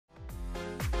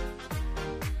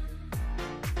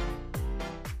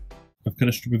I've cut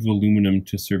a strip of aluminum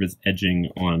to serve as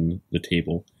edging on the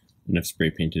table, and I've spray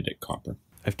painted it copper.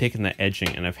 I've taken that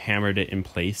edging and I've hammered it in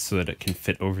place so that it can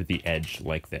fit over the edge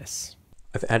like this.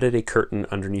 I've added a curtain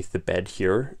underneath the bed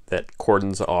here that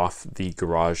cordons off the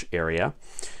garage area,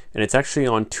 and it's actually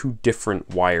on 2 different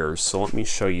wires, so let me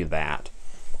show you that.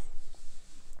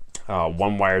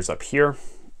 One wire's up here,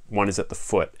 one is at the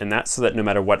foot, and that's so that no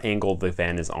matter what angle the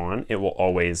van is on, it will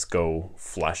always go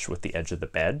flush with the edge of the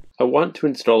bed. I want to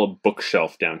install a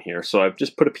bookshelf down here, so I've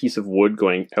just put a piece of wood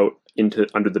going out into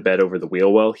under the bed over the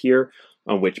wheel well here,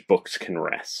 on which books can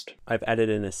rest. I've added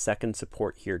in a second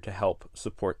support here to help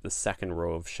support the second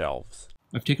row of shelves.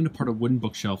 I've taken apart a wooden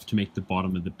bookshelf to make the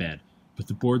bottom of the bed, but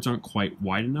the boards aren't quite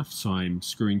wide enough, so I'm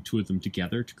screwing 2 of them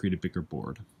together to create a bigger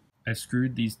board. I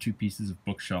screwed these 2 pieces of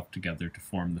bookshelf together to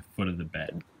form the foot of the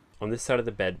bed. On this side of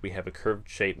the bed, we have a curved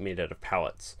shape made out of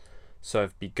pallets, so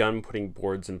I've begun putting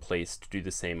boards in place to do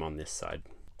the same on this side.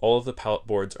 All of the pallet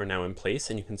boards are now in place,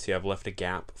 and you can see I've left a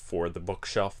gap for the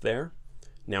bookshelf there.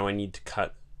 Now I need to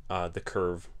cut the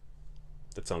curve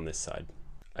that's on this side.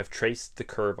 I've traced the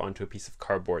curve onto a piece of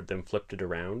cardboard, then flipped it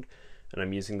around, and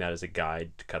I'm using that as a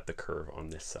guide to cut the curve on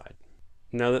this side.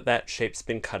 Now that that shape's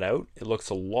been cut out, it looks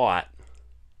a lot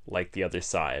like the other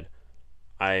side.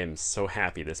 I am so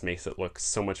happy. This makes it look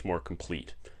so much more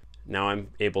complete. Now I'm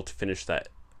able to finish that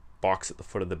box at the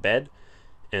foot of the bed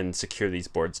and secure these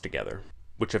boards together,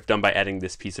 which I've done by adding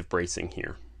this piece of bracing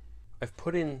here. I've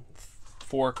put in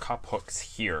 4 cup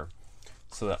hooks here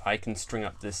so that I can string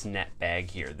up this net bag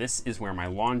here. This is where my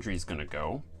laundry is going to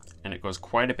go, and it goes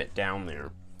quite a bit down there.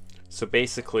 So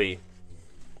basically,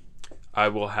 I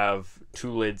will have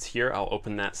 2 lids here. I'll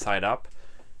open that side up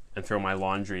and throw my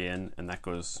laundry in, and that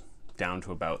goes down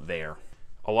to about there.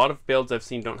 A lot of builds I've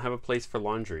seen don't have a place for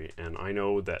laundry, and I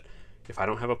know that if I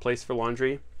don't have a place for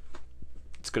laundry,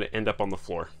 it's going to end up on the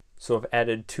floor. So I've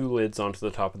added 2 lids onto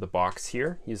the top of the box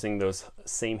here using those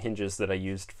same hinges that I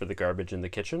used for the garbage in the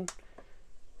kitchen.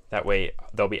 That way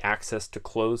there'll be access to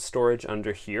clothes storage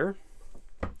under here,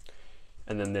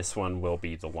 and then this one will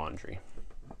be the laundry.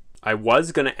 I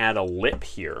was going to add a lip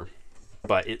here,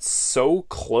 but it's so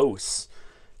close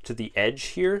to the edge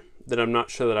here that I'm not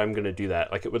sure that I'm going to do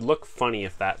that. Like, it would look funny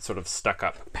if that sort of stuck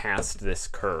up past this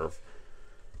curve.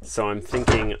 So I'm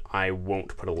thinking I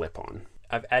won't put a lip on.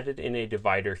 I've added in a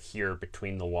divider here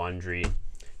between the laundry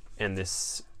and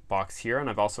this box here, and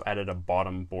I've also added a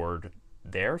bottom board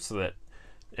there so that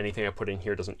anything I put in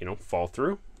here doesn't, fall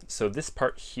through. So this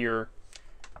part here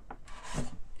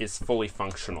is fully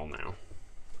functional now.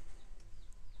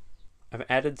 I've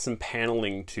added some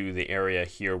paneling to the area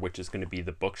here, which is going to be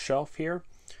the bookshelf here.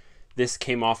 This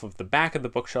came off of the back of the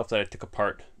bookshelf that I took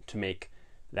apart to make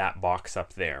that box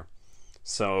up there.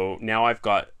 So now I've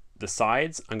got the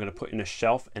sides, I'm going to put in a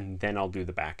shelf, and then I'll do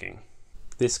the backing.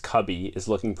 This cubby is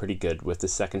looking pretty good with the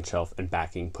second shelf and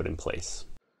backing put in place.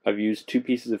 I've used 2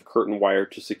 pieces of curtain wire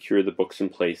to secure the books in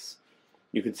place.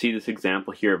 You can see this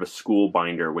example here of a school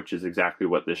binder, which is exactly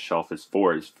what this shelf is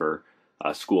for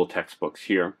school textbooks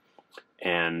here.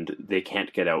 And they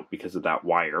can't get out because of that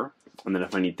wire. And then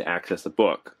if I need to access a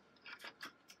book,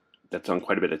 that's on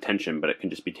quite a bit of tension, but it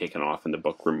can just be taken off and the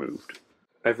book removed.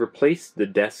 I've replaced the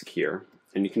desk here,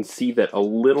 and you can see that a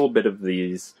little bit of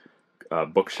these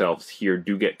bookshelves here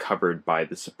do get covered by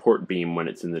the support beam when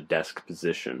it's in the desk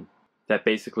position. That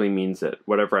basically means that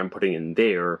whatever I'm putting in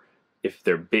there, if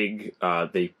they're big,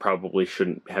 they probably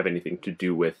shouldn't have anything to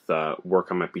do with work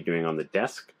I might be doing on the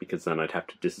desk, because then I'd have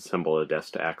to disassemble the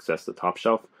desk to access the top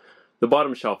shelf. The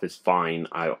bottom shelf is fine.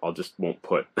 I'll just won't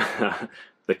put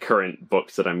the current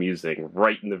books that I'm using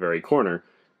right in the very corner.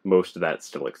 Most of that's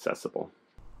still accessible.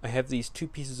 I have these 2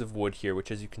 pieces of wood here, which,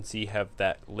 as you can see, have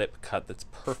that lip cut that's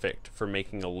perfect for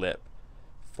making a lip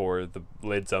for the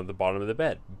lids on the bottom of the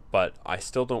bed, but I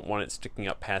still don't want it sticking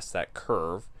up past that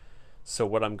curve. So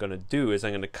what I'm going to do is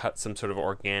I'm going to cut some sort of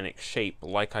organic shape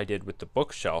like I did with the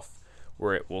bookshelf,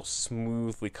 where it will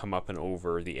smoothly come up and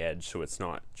over the edge so it's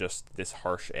not just this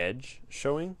harsh edge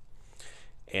showing.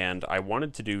 And I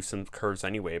wanted to do some curves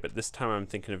anyway, but this time I'm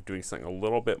thinking of doing something a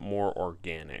little bit more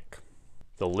organic.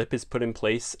 The lip is put in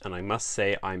place, and I must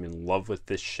say I'm in love with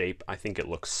this shape. I think it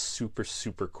looks super,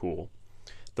 super cool.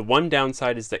 The one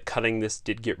downside is that cutting this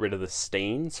did get rid of the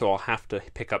stain, so I'll have to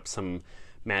pick up some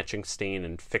matching stain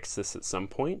and fix this at some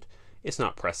point. It's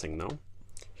not pressing though.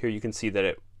 Here you can see that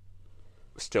it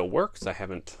still works. I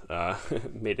haven't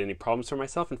made any problems for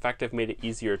myself. In fact, I've made it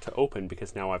easier to open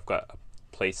because now I've got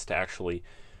a place to actually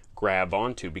grab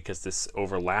onto because this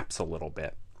overlaps a little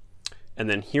bit. And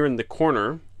then here in the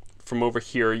corner, from over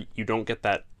here, you don't get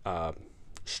that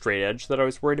straight edge that I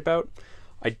was worried about.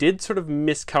 I did sort of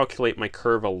miscalculate my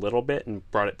curve a little bit and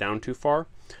brought it down too far,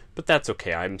 but that's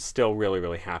okay. I'm still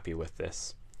really happy with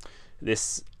this.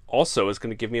 This also is going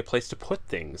to give me a place to put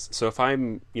things. So if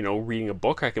I'm, reading a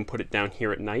book, I can put it down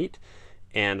here at night,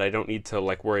 and I don't need to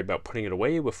worry about putting it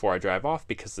away before I drive off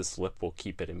because this lip will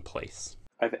keep it in place.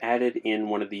 I've added in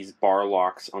one of these bar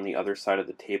locks on the other side of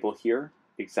the table here,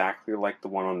 exactly like the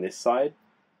one on this side,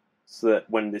 so that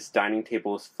when this dining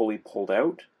table is fully pulled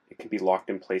out, it can be locked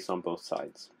in place on both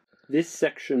sides. This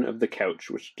section of the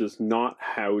couch, which does not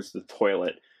house the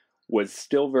toilet, was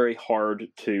still very hard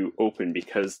to open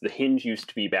because the hinge used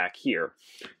to be back here.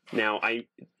 Now I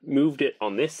moved it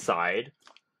on this side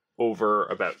over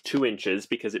about 2 inches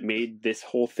because it made this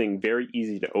whole thing very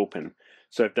easy to open.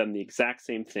 So I've done the exact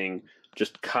same thing,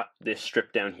 just cut this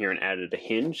strip down here and added a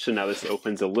hinge. So now this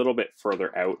opens a little bit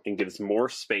further out and gives more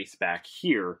space back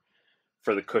here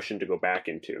for the cushion to go back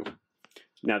into.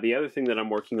 Now the other thing that I'm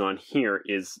working on here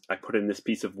is I put in this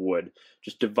piece of wood,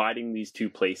 just dividing these two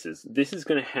places. This is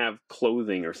going to have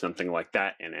clothing or something like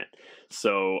that in it.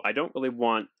 So I don't really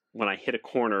want, when I hit a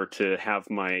corner, to have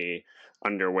my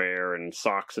underwear and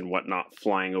socks and whatnot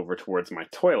flying over towards my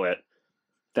toilet.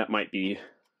 That might be,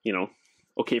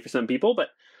 okay for some people, but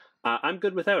I'm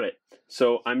good without it.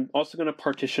 So I'm also going to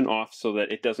partition off so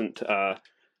that it doesn't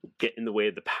get in the way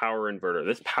of the power inverter.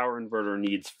 This power inverter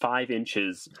needs 5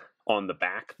 inches on the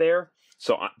back there.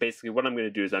 So basically what I'm going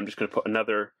to do is I'm just going to put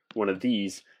another one of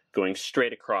these going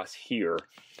straight across here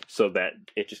so that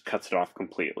it just cuts it off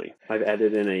completely. I've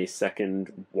added in a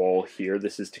second wall here.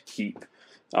 This is to keep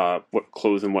what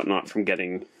clothes and whatnot from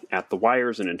getting at the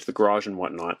wires and into the garage and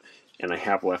whatnot. And I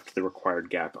have left the required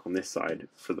gap on this side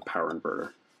for the power inverter.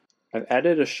 I've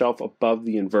added a shelf above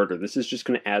the inverter. This is just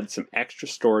going to add some extra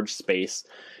storage space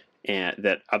and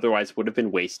that otherwise would have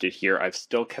been wasted here. I've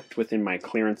still kept within my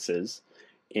clearances,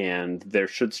 and there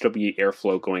should still be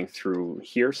airflow going through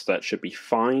here, so that should be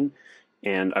fine.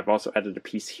 And I've also added a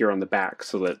piece here on the back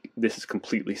so that this is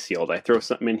completely sealed. I throw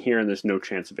something in here and there's no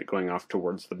chance of it going off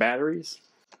towards the batteries.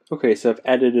 Okay, so I've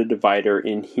added a divider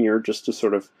in here just to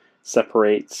sort of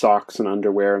separate socks and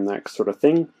underwear and that sort of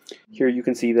thing. Here you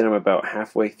can see that I'm about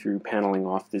halfway through paneling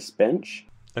off this bench.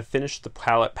 I've finished the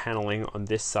pallet paneling on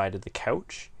this side of the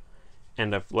couch,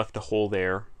 and I've left a hole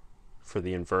there for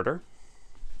the inverter.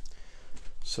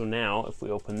 So now if we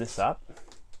open this up,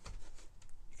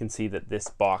 you can see that this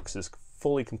box is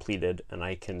fully completed and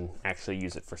I can actually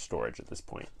use it for storage at this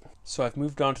point. So I've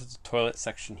moved on to the toilet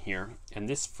section here, and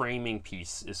this framing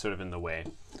piece is sort of in the way.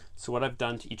 So what I've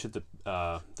done to each of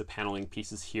the paneling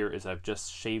pieces here is I've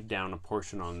just shaved down a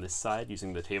portion on this side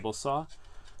using the table saw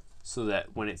so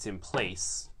that when it's in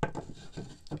place,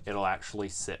 it'll actually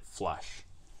sit flush.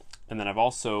 And then I've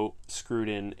also screwed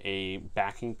in a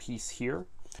backing piece here.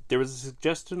 There was a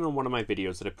suggestion on one of my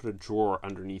videos that I put a drawer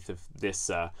underneath of this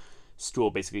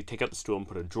stool, basically take out the stool and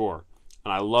put a drawer.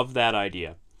 And I love that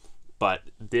idea. But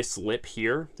this lip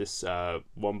here, this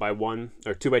 1x1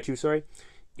 or 2x2, sorry,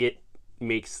 it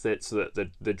makes it so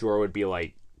that the drawer would be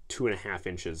like 2.5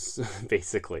 inches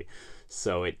basically.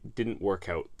 So it didn't work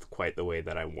out quite the way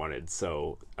that I wanted.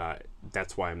 So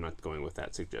that's why I'm not going with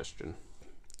that suggestion.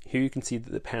 Here you can see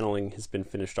that the paneling has been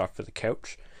finished off for the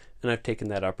couch, and I've taken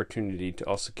that opportunity to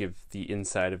also give the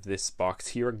inside of this box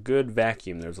here a good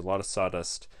vacuum. There's a lot of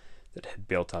sawdust that had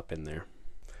built up in there.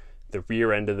 The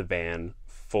rear end of the van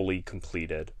fully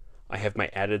completed. I have my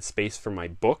added space for my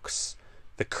books.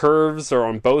 The curves are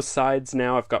on both sides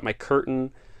now. I've got my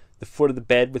curtain, the foot of the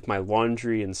bed with my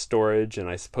laundry and storage, and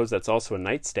I suppose that's also a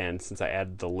nightstand since I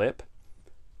added the lip.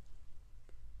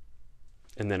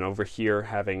 And then over here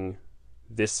having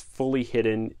this fully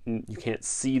hidden, you can't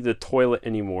see the toilet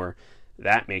anymore.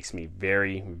 That makes me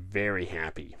very, very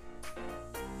happy.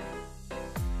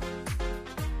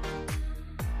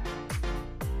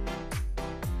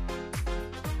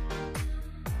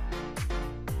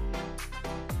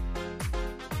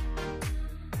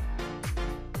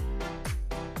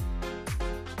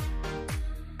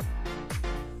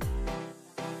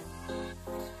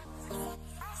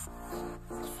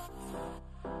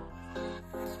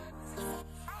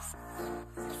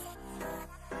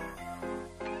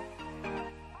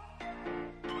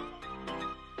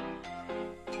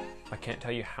 I can't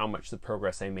tell you how much the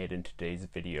progress I made in today's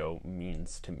video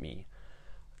means to me.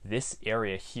 This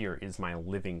area here is my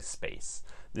living space.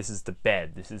 This is the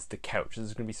bed, this is the couch, this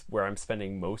is going to be where I'm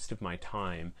spending most of my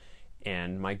time,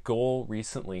 and my goal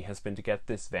recently has been to get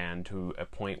this van to a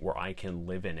point where I can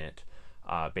live in it.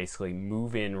 Basically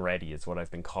move-in ready is what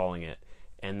I've been calling it,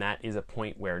 and that is a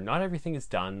point where not everything is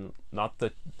done,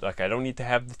 I don't need to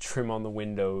have the trim on the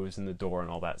windows and the door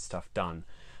and all that stuff done.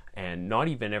 And not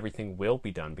even everything will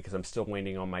be done, because I'm still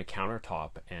waiting on my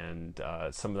countertop, and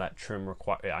some of that trim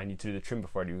I need to do the trim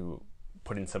before I do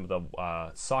put in some of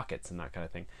the sockets and that kind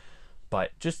of thing.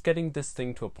 But just getting this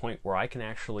thing to a point where I can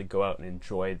actually go out and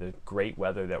enjoy the great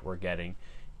weather that we're getting,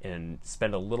 and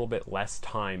spend a little bit less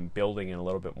time building and a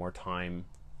little bit more time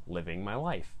living my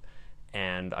life.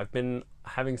 And I've been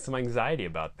having some anxiety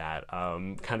about that,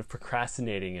 kind of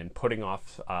procrastinating and putting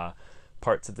off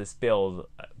parts of this build,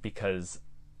 because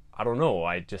I don't know,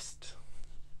 I've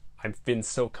been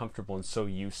so comfortable and so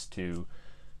used to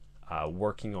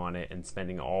working on it and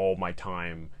spending all my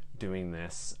time doing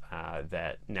this,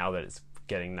 that now that it's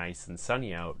getting nice and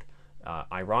sunny out,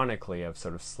 ironically I've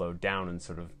sort of slowed down and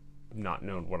sort of not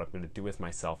known what I'm going to do with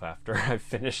myself after I've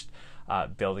finished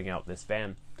building out this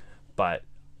van. But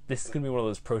this is going to be one of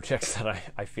those projects that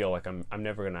I feel like I'm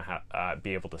never going to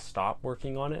be able to stop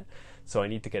working on it. So I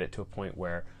need to get it to a point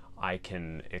where I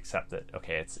can accept that,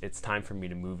 okay, it's time for me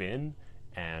to move in,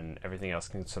 and everything else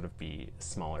can sort of be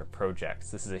smaller projects.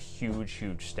 This is a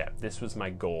huge step. This was my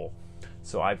goal.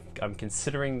 So I'm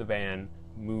considering the van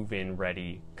move-in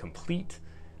ready, complete.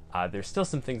 There's still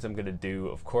some things I'm going to do,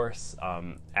 of course,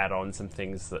 add on some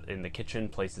things in the kitchen,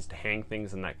 places to hang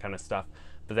things and that kind of stuff,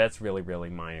 but that's really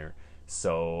minor.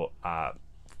 So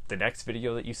the next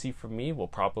video that you see from me will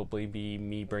probably be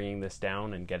me bringing this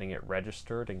down and getting it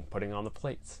registered and putting on the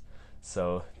plates.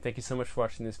 So thank you so much for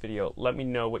watching this video. Let me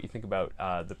know what you think about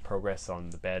the progress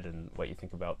on the bed and what you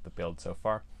think about the build so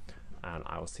far, and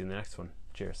I will see you in the next one.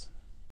 Cheers.